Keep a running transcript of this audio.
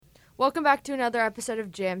Welcome back to another episode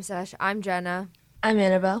of Jam Sesh. I'm Jenna. I'm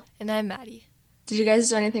Annabelle. And I'm Maddie. Did you guys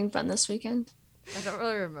do anything fun this weekend? I don't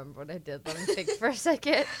really remember what I did. Let me think for a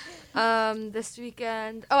second. This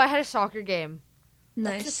weekend... Oh, I had a soccer game.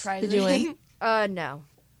 Nice. Surprising. Did you win? No.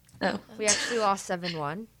 Oh. We actually lost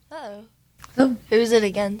 7-1. Oh. Oh. Who's it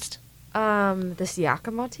against? This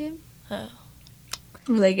Yakima team. Oh.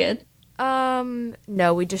 Were they good?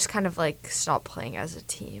 No, we just kind of, stopped playing as a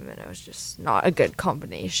team, and it was just not a good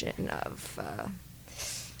combination of,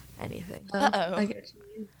 anything. Uh-oh. I get what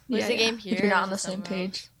you mean. Was the game here? If you're or not on the was it same somewhere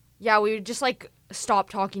page. Yeah, we just,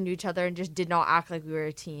 stopped talking to each other and just did not act like we were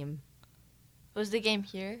a team. else? Was the game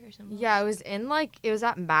here or something? Yeah, it was in, it was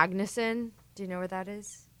at Magnuson. Do you know where that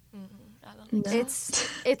is? I don't think No. so.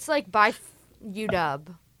 It's by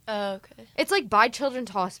UW. Oh, okay. It's, by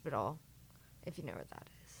Children's Hospital, if you know where that is.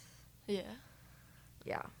 Yeah.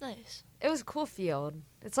 Yeah. Nice. It was a cool field.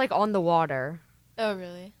 It's, on the water. Oh,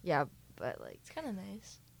 really? Yeah, but, It's kind of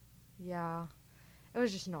nice. yeah. It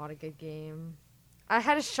was just not a good game. I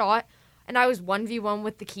had a shot, and I was 1v1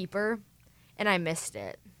 with the keeper, and I missed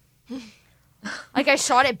it. I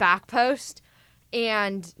shot it back post,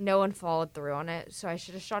 and no one followed through on it, so I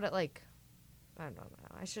should have shot it, I don't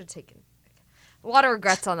know. I should have taken a lot of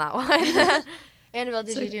regrets on that one. Annabelle,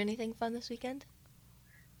 did you do anything fun this weekend?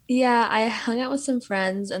 Yeah, I hung out with some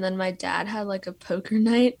friends, and then my dad had a poker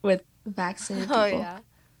night with vaccinated people. Oh, yeah.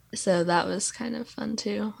 So that was kind of fun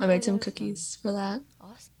too. I made some that's cookies for that.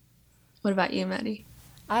 Awesome. What about you, Maddie?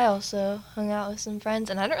 I also hung out with some friends,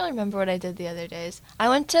 and I don't really remember what I did the other days. I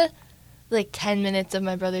went to, 10 minutes of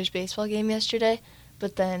my brother's baseball game yesterday,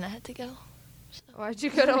 but then I had to go. Why'd you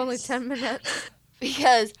go to only 10 minutes?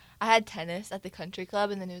 Because I had tennis at the country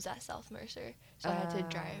club, and then it was at South Mercer, so I had to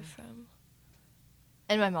drive from.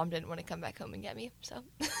 And my mom didn't want to come back home and get me, so.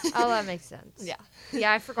 Oh, that makes sense. Yeah.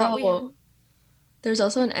 Yeah, I forgot. There's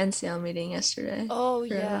also an NCL meeting yesterday. Oh,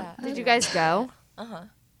 Forgot yeah. about that. Did you guys go? Uh-huh.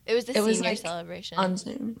 It was the It was, senior celebration. On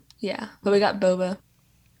Zoom. Yeah, but we got boba.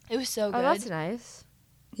 It was so good. Oh, that's nice.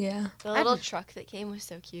 Yeah, The little truck that came was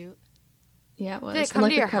so cute. yeah, it was. Did it come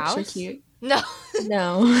and to your the cups were house? cute. No.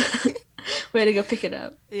 No, we had to go pick it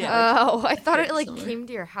up. Yeah. Oh, I thought it somewhere. came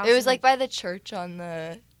to your house. It was by the church on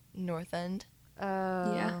the north end.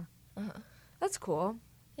 Yeah. Uh-huh. That's cool.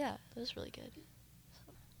 Yeah, it was really good.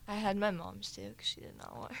 I had my mom's too because she did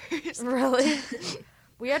not want hers. Really?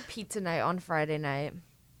 We had pizza night on Friday night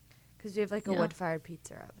because we have a Yeah. wood-fired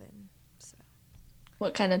pizza oven. So.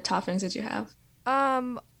 What kind of toppings did you have?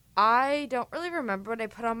 I don't really remember what I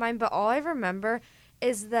put on mine, but all I remember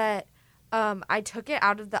is that I took it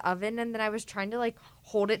out of the oven and then I was trying to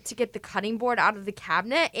hold it to get the cutting board out of the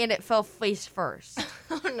cabinet and it fell face first.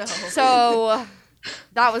 Oh, no. So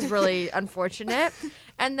that was really unfortunate.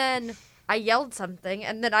 And then I yelled something,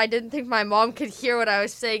 and then I didn't think my mom could hear what I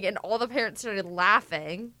was saying, and all the parents started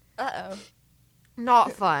laughing. Uh-oh.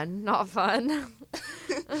 Not fun. Not fun.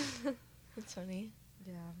 That's funny.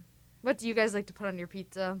 Yeah. What do you guys like to put on your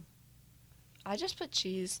pizza? I just put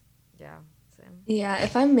cheese. Yeah, same. Yeah,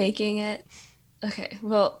 if I'm making it, okay,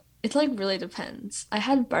 well, it really depends. I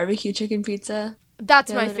had barbecue chicken pizza,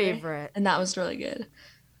 That's the my other day, favorite. and that was really good.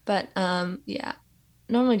 But yeah,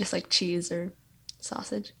 normally just cheese or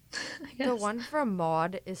sausage, I guess. The one from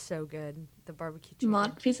Maud is so good. The barbecue chicken.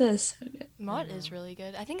 Mod pizza is so good. Mod Yeah. is really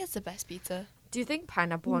good. I think it's the best pizza. Do you think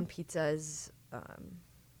pineapple on pizza is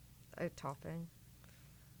a topping?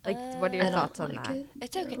 What are your I don't thoughts on like that? it.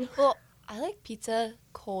 It's okay. No. Well, I like pizza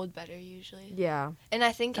cold better usually. Yeah. And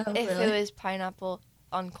I think Oh, if really? it was pineapple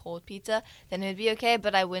on cold pizza, then it'd be okay,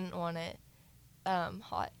 but I wouldn't want it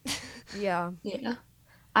hot. Yeah. Yeah.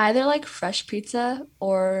 I either like fresh pizza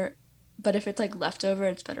but if it's leftover,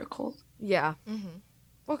 it's better cold. Yeah. Mm-hmm.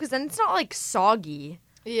 Well, because then it's not soggy.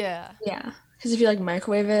 Yeah. Yeah. Because if you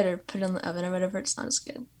microwave it or put it in the oven or whatever, it's not as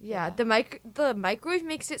good. Yeah. Yeah. The microwave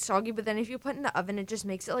makes it soggy, but then if you put it in the oven, it just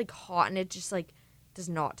makes it hot, and it just does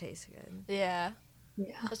not taste good. Yeah.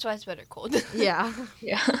 Yeah. That's why it's better cold. Yeah.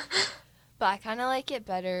 Yeah. But I kind of like it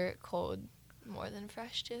better cold more than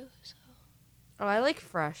fresh too. So. Oh, I like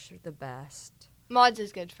fresh the best. Mods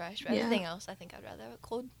is good fresh, but Yeah. everything else I think I'd rather have it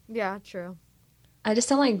cold. Yeah, true. I just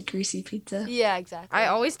don't like greasy pizza. Yeah, exactly. I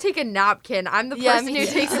always take a napkin. I'm the Yeah, person me who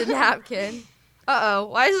too. takes a napkin. Uh-oh.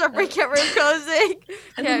 Why is our breakout room closing?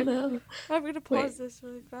 I Okay, don't know. I'm going to pause this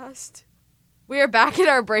really fast. We are back in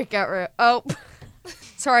our breakout room. Oh,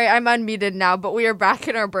 sorry, I'm unmuted now, but we are back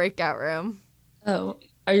in our breakout room. Oh,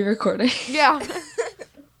 are you recording? Yeah.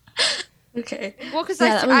 Okay. Well, because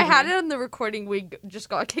Yeah, that was I had weird. it on the recording. We just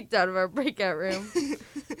got kicked out of our breakout room.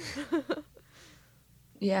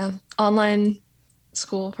 Yeah. Online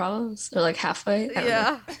school problems. They're halfway. I don't know.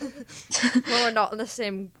 Yeah. Well, we're not in the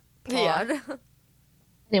same Yeah. pod.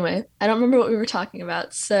 Anyway, I don't remember what we were talking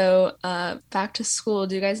about. So, back to school.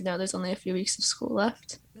 Do you guys know there's only a few weeks of school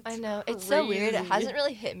left? I know. It's so weird. It crazy. hasn't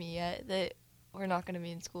really hit me yet that we're not going to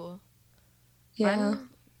be in school. Yeah, I'm-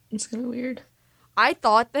 it's kind of weird. I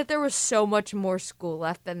thought that there was so much more school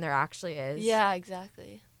left than there actually is. Yeah,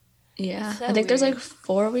 exactly. Yeah, It's so I think there's like weird.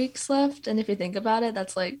 4 weeks left, and if you think about it,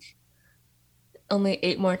 that's like only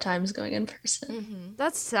 8 more times going in person. Mm-hmm.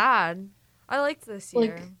 That's sad. I liked this Like,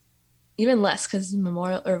 year. Even less because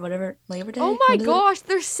Memorial or whatever, Labor Day. Oh my What is it? gosh,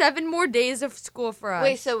 there's 7 more days of school for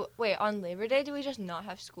us. Wait, on Labor Day, do we just not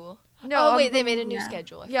have school? No, Oh, on wait, they made a new yeah.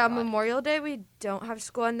 schedule. I Yeah, forgot. Memorial Day we don't have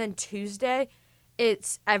school, and then Tuesday,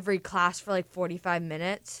 it's every class for like 45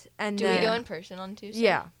 minutes, and Do then we go in person on Tuesday?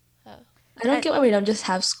 yeah. I don't get why we don't just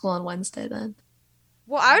have school on Wednesday then.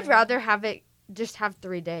 Well, I would rather have it just have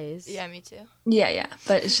 3 days. Yeah, me too. Yeah,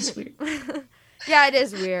 but it's just weird. Yeah, it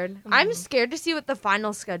is weird. I'm Mhm. scared to see what the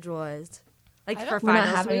final schedule is, like I for don't- We're not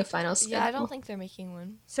finals having a week. final schedule. Yeah, I don't think they're making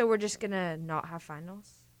one. So we're just gonna not have finals.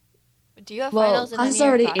 Do you have Well, finals in class any is of your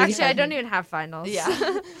already classes? Actually, I 85 don't even have finals.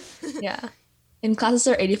 Yeah. Yeah, and classes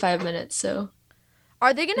are 85 minutes, so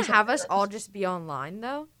Are they gonna Is that have us correct? all just be online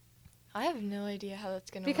though? I have no idea how that's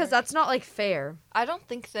going to Because work. that's not like fair. I don't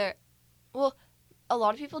think they're... Well, a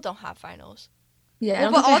lot of people don't have finals. yeah, I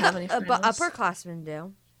Well, don't but think all they have any the but finals. upperclassmen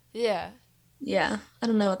do. Yeah. Yeah, I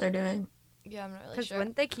don't know what they're doing. Yeah, I'm not really Because sure.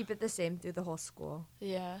 wouldn't they keep it the same through the whole school?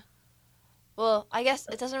 Yeah. Well, I guess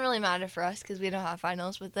it doesn't really matter for us because we don't have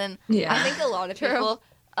finals, but then Yeah, I think a lot of True. people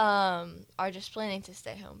are just planning to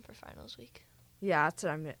stay home for finals week. Yeah, that's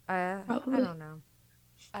what I Probably. don't know.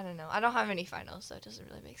 I don't know. I don't have any finals, so it doesn't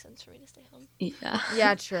really make sense for me to stay home. yeah,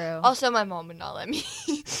 Yeah, true. Also, my mom would not let me.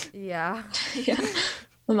 Yeah. yeah.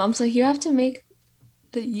 My mom's like, you have to make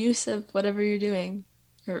the use of whatever you're doing,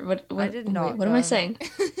 or what? I did not What am I go. saying?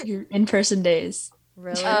 Your in-person days.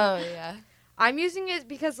 Really? Oh, yeah. I'm using it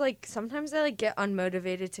because like sometimes I like get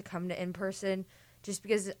unmotivated to come to in person just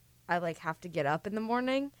because I like have to get up in the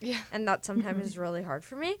morning Yeah. and that sometimes is really hard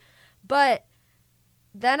for me. But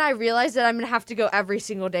then I realize that I'm gonna have to go every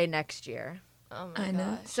single day next year. Oh, my I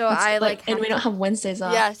know. gosh. So That's I like and have we don't to- have Wednesdays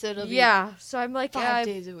off. Yeah, so it'll be yeah. So I'm like, yeah, 5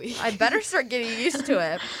 days a week. I better start getting used to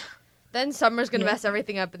it. Then summer's gonna Yeah. mess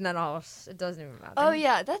everything up, and then it doesn't even matter. Oh,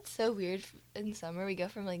 yeah, that's so weird. In summer, we go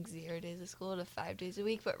from like 0 days of school to 5 days a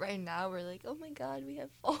week, but right now we're like, oh my god, we have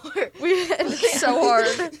 4. It's so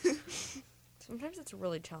hard. Sometimes it's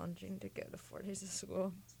really challenging to go to 4 days of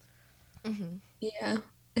school. Mm-hmm. Yeah,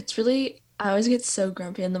 it's really. I always get so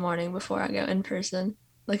grumpy in the morning before I go in person.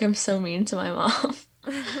 Like I'm so mean to my mom.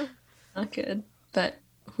 Not good, but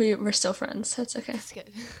we're still friends, so it's okay. That's good.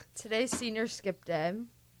 Today's senior skip day.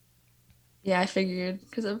 Yeah, I figured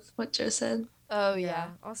because of what Joe said. Oh, yeah.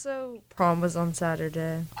 Also, prom was on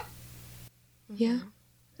Saturday. Yeah. Mhm.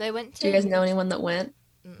 They went to. Do you guys know anyone that went?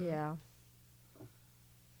 Mm-mm. Yeah.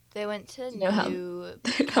 They went to You know how- New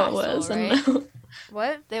How it was? Castle, I right? don't know.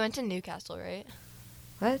 What? They went to Newcastle, right?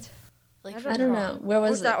 What? Like I for I don't prom. know. Where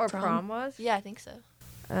was, Was that it where from? prom was? Yeah, I think so.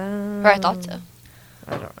 Or Or I thought so.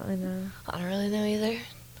 I don't really know. I don't really know either.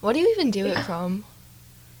 What do you even do at prom?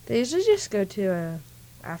 They usually just go to a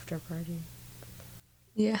after party.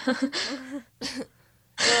 Yeah. So,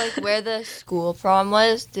 like, where the school prom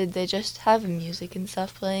was, did they just have music and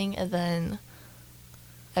stuff playing, and then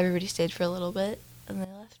everybody stayed for a little bit, and they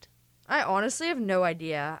left? I honestly have no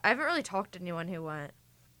idea. I haven't really talked to anyone who went.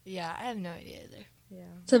 Yeah, I have no idea either. Yeah.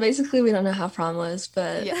 So basically, we don't know how prom was,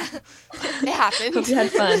 but Yeah. It happened. hope you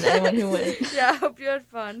had fun. Anyone who went. Yeah, I hope you had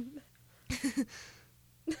fun.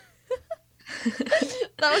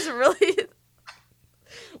 That was really.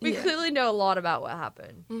 We Yeah. clearly know a lot about what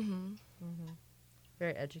happened. Mm-hmm.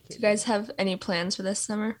 Very Do educated. you guys have any plans for this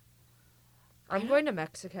summer? I'm going to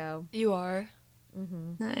Mexico. You are.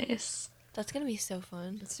 Mm-hmm. Nice. That's gonna be so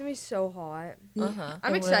fun. It's gonna be so hot. Uh-huh.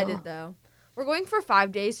 I'm It excited will. though. We're going for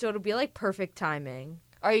 5 days, so it'll be like perfect timing.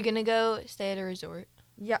 Are you gonna go stay at a resort?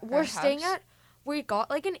 Yeah, we're a staying house? at. We got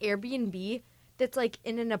like an Airbnb that's like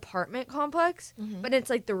in an apartment complex, Mm-hmm. but it's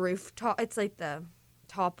like the rooftop. It's like the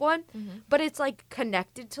top one, Mhm. but it's like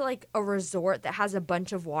connected to like a resort that has a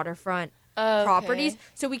bunch of waterfront Okay. properties,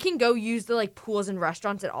 so we can go use the like pools and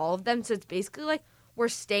restaurants at all of them. So it's basically like we're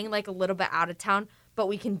staying like a little bit out of town, but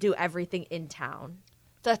we can do everything in town.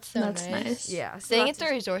 That's so That's nice. nice. Yeah, so Staying at that's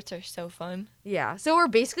the resorts are so fun, yeah. So we're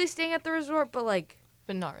basically staying at the resort, but like,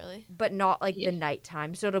 but not really. but not like Yeah. the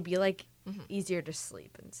nighttime. So it'll be like Mhm. easier to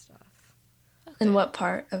sleep and stuff. In what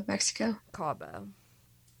part of Mexico? Cabo.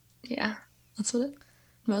 Yeah, that's what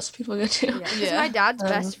most people go to. Yeah, 'cause Yeah. my dad's Um,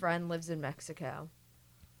 best friend lives in Mexico.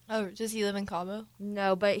 Oh, does he live in Cabo?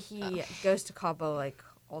 No, but he goes to Cabo like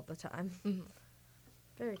all the time. Mhm.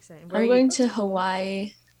 Very exciting. Where I'm are you going to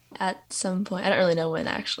Hawaii at some point. I don't really know when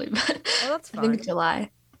actually, but Oh, that's I think fun.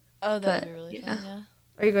 July. Oh, that would But, be really yeah. fun, yeah.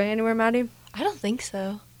 Are you going anywhere, Maddie? I don't think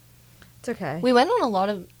so. It's okay. We went on a lot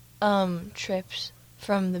of trips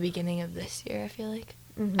from the beginning of this year, I feel like.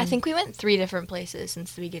 Mhm. I think we went 3 different places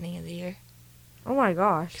since the beginning of the year. Oh my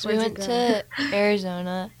gosh. 'Cause we Where'd went you go? to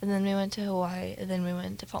Arizona, and then we went to Hawaii, and then we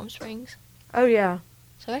went to Palm Springs. Oh yeah.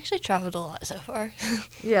 So I've actually traveled a lot so far.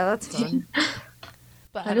 Yeah, that's fun.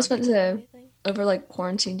 But I just don't went think to- it's anything. Over like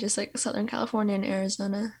quarantine, just like Southern California and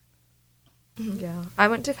Arizona. Yeah. I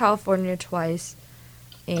went to California twice,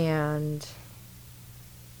 and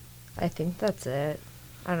I think that's it.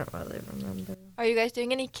 I don't really remember. Are you guys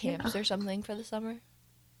doing any camps or something for the summer?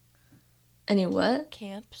 Any what?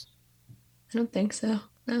 Camps? I don't think so.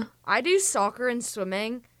 No. I do soccer and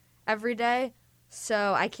swimming every day,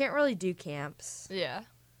 so I can't really do camps. Yeah.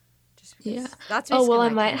 Just because Yeah. That's Oh, well, basically I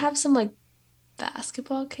my might camp. have some like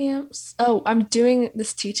basketball camps. Oh, I'm doing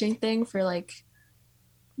this teaching thing for like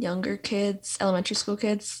younger kids, elementary school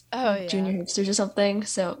kids, Oh, yeah. junior hoopsters or something.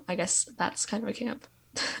 So I guess that's kind of a camp.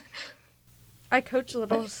 I coach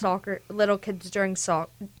little kids during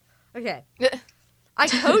soccer. Okay. I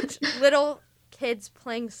coach little kids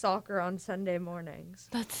playing soccer on Sunday mornings,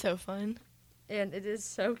 That's so fun. and it is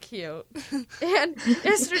so cute. And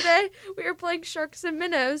yesterday we were playing sharks and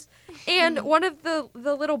minnows, and one of the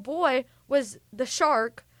little boy was the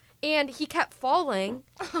shark, and he kept falling,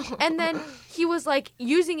 and then he was like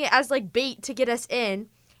using it as like bait to get us in.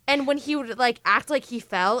 And when he would like act like he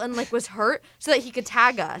fell and like was hurt so that he could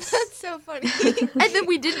tag us. That's so funny. And then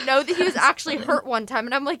we didn't know that he was actually hurt one time.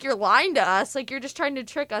 And I'm like, you're lying to us. Like, you're just trying to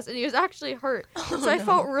trick us. And he was actually hurt. So I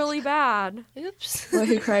felt really bad. Oops. Boy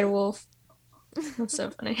Who Cried Wolf. That's so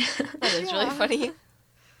funny. That is really Yeah. funny.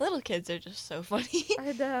 Little kids are just so funny.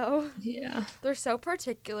 I know. Yeah. They're so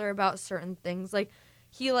particular about certain things. Like,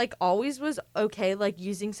 he like always was okay like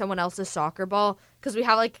using someone else's soccer ball. Because we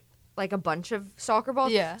have like a bunch of soccer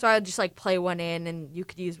balls. Yeah. So I would just like play one in and you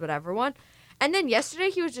could use whatever one. And then yesterday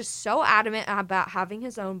he was just so adamant about having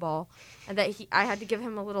his own ball and that I had to give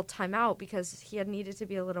him a little timeout because he had needed to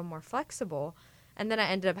be a little more flexible. And then I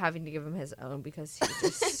ended up having to give him his own because he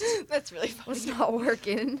just That's really was funny. not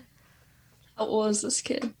working. How old is this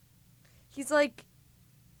kid? He's like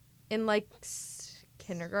in like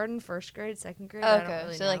kindergarten, first grade, second grade. I don't Okay,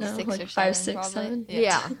 really so know. like No, 6 like or 5, 7, 6, probably. 7?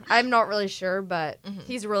 Yeah, I'm not really sure, but Mhm.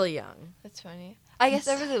 he's really young. That's funny. I guess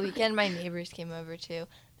over the weekend my neighbors came over too.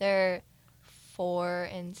 They're 4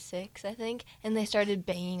 and 6, I think, and they started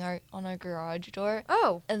banging on our garage door.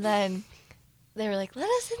 Oh, And then they were like, "Let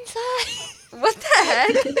us inside." what the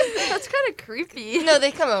heck? That's kind of creepy. No,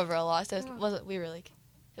 they come over a lot, so it Oh.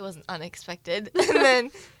 wasn't unexpected.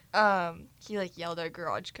 And then he like yelled our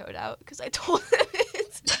garage code out because I told him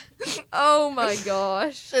it. Oh my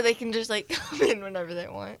gosh. So they can just like come in whenever they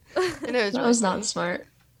want. And it was That really was funny. not smart.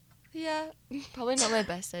 Yeah, probably not my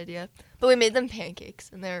best idea. But we made them pancakes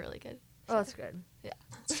and they were really good. Oh, that's good.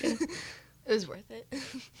 That's good. It was worth it.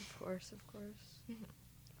 Of course.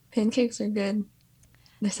 Pancakes are good.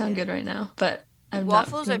 They sound Yeah. good right now, but I'm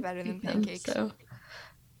Waffles not are gonna better than eat them, pancakes. So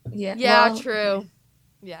yeah. Yeah, well, true.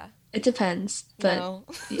 Yeah. It depends, but No.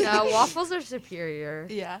 Yeah, waffles are superior.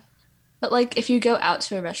 Yeah. but like if you go out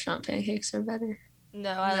to a restaurant, pancakes are better.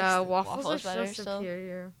 No, I No, like waffles are better so still.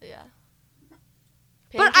 superior. Yeah.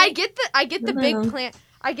 But I Pancake- get the big Yeah. plant.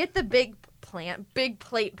 I get the big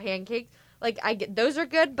plate pancakes. Like I get those are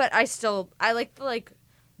good, but I like the like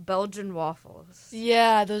Belgian waffles.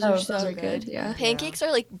 Yeah, those are Oh, so those are good. good, yeah. Pancakes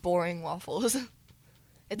are like boring waffles.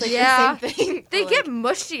 It's like Yeah. the same thing. They but, get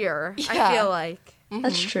like, mushier. I Yeah. feel like.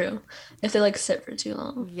 That's mhm. true. If they like sit for too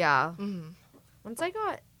long. Yeah. Mhm. Once I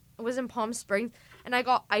was in Palm Springs and I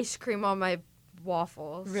got ice cream on my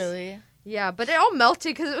waffles. Really? Yeah, but it all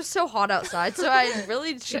melted because it was so hot outside. So I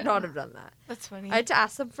really should Yeah. not have done that. That's funny. I had to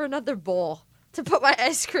ask them for another bowl to put my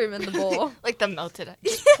ice cream in the bowl. Like the melted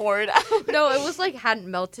just poured out. No, it was like hadn't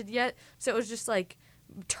melted yet, so it was just like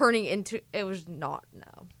turning into. It was not it.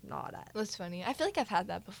 That's funny. I feel like I've had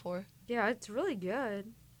that before. Yeah, it's really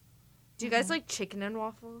good. Do you guys like chicken and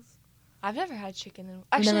waffles? I've never had chicken and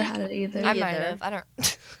I've actually never had it either. I Me might either. have. I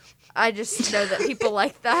don't. I just know that people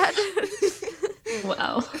like that.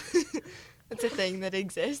 Wow. It's a thing that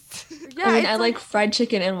exists. Yeah, I mean, it's I like fried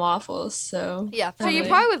chicken and waffles, so Yeah. So you Okay.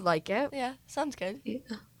 probably would like it. Yeah, sounds good. yeah.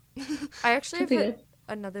 I actually Could be have good.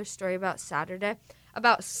 another story about Saturday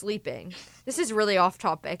about sleeping. This is really off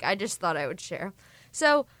topic. I just thought I would share.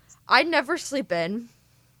 So I never sleep in,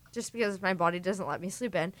 just because my body doesn't let me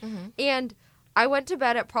sleep in. Mhm. And I went to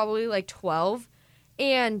bed at probably like 12,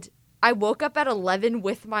 and I woke up at 11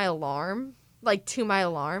 with my alarm. like to my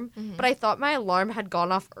alarm, but I thought my alarm had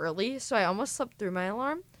gone off early, so I almost slept through my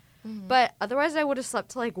alarm. But otherwise, I would have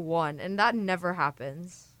slept till like 1, and that never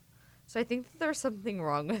happens. So I think that there's something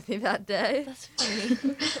wrong with me that day. That's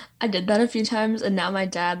funny. I did that a few times, and now my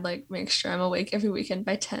dad like makes sure I'm awake every weekend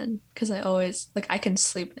by 10 because I always like I can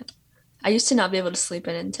sleep in. I used to not be able to sleep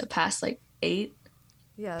in until past like 8.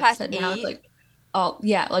 Yeah. Past But now it's 8? like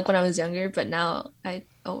like when I was younger, but now I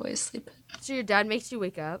always sleep in. So your dad makes you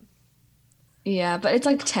wake up? Yeah, but it's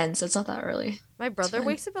like 10, so it's not that early. My brother fine.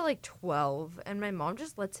 wakes up at like 12, and my mom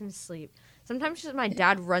just lets him sleep. Sometimes my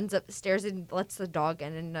dad runs up the stairs and lets the dog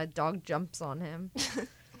in, and a dog jumps on him.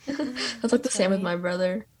 That's like the same with funny. my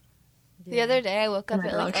brother. The other day I woke up My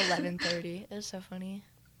at like dog. 11:30. It was so funny.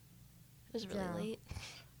 It was really Yeah. late.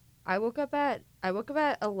 I woke up at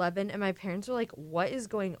 11, and my parents were like, "What is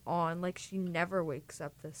going on? Like, she never wakes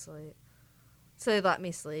up this late." So they let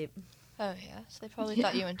me sleep. Oh yeah, so they probably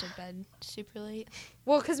thought you went to bed super late.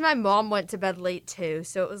 Well, because my mom went to bed late too,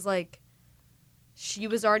 so it was like she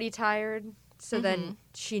was already tired. So then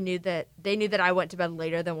they knew that I went to bed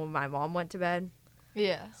later than when my mom went to bed.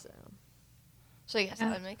 Yeah. So I guess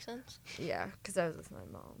that would make sense. yeah, because I was with my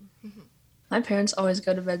mom. My parents always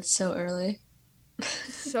go to bed so early.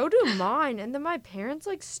 So do mine. And then my parents,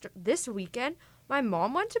 like, this weekend, my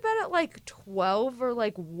mom went to bed at, like, 12 or,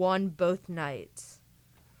 like, 1 both nights.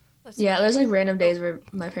 That's Yeah, funny. there's like random days where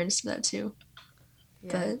my parents do that too.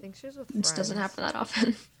 Yeah, I But think she was with It friends. just doesn't happen that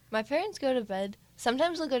often. My parents go to bed.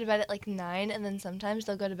 Sometimes they'll go to bed at like 9, and then sometimes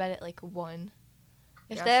they'll go to bed at like 1.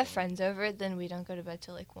 If they have Gotcha. friends over, then we don't go to bed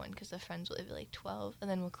till like 1 because the friends will leave at like 12, and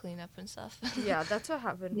then we'll clean up and stuff. Yeah, that's what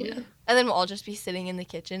happened. Yeah. And then we'll all just be sitting in the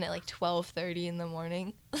kitchen at like 12:30 in the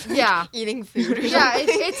morning. Yeah. Eating food or Yeah, something.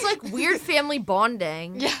 it's like weird family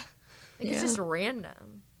bonding. Yeah. Like, it's Yeah. just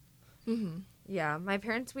random. Mm-hmm. Yeah, my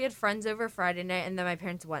parents, we had friends over Friday night, and then my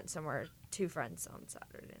parents went somewhere, 2 friends on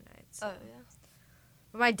Saturday night. So. Oh, yeah.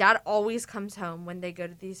 But my dad always comes home when they go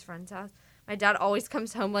to these friends' house. My dad always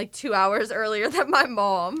comes home like 2 hours earlier than my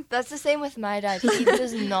mom. That's the same with my dad. He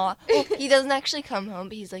does not. Well, he doesn't actually come home,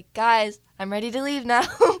 but he's like, guys, I'm ready to leave now.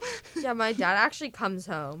 Yeah, my dad actually comes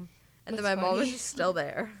home, and then my That's mom funny. is just still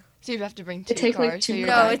there. So you'd have to bring 2 take, like, cars. 2 so your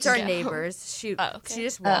No, dad it's can our go. neighbors. She Oh, okay. she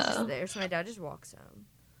just walks Oh. there, so my dad just walks home.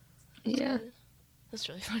 Yeah, That's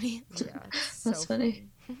really funny. Yeah, it's that's so funny.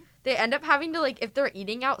 They end up having to, like, if they're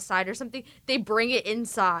eating outside or something, they bring it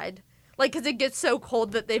inside. Like, because it gets so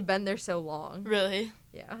cold that they've been there so long. Really?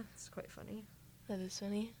 Yeah, it's quite funny. That is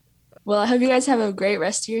funny. Well, I hope you guys have a great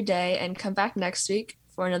rest of your day and come back next week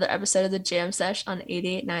for another episode of the Jam Sesh on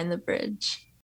 88.9 The Bridge.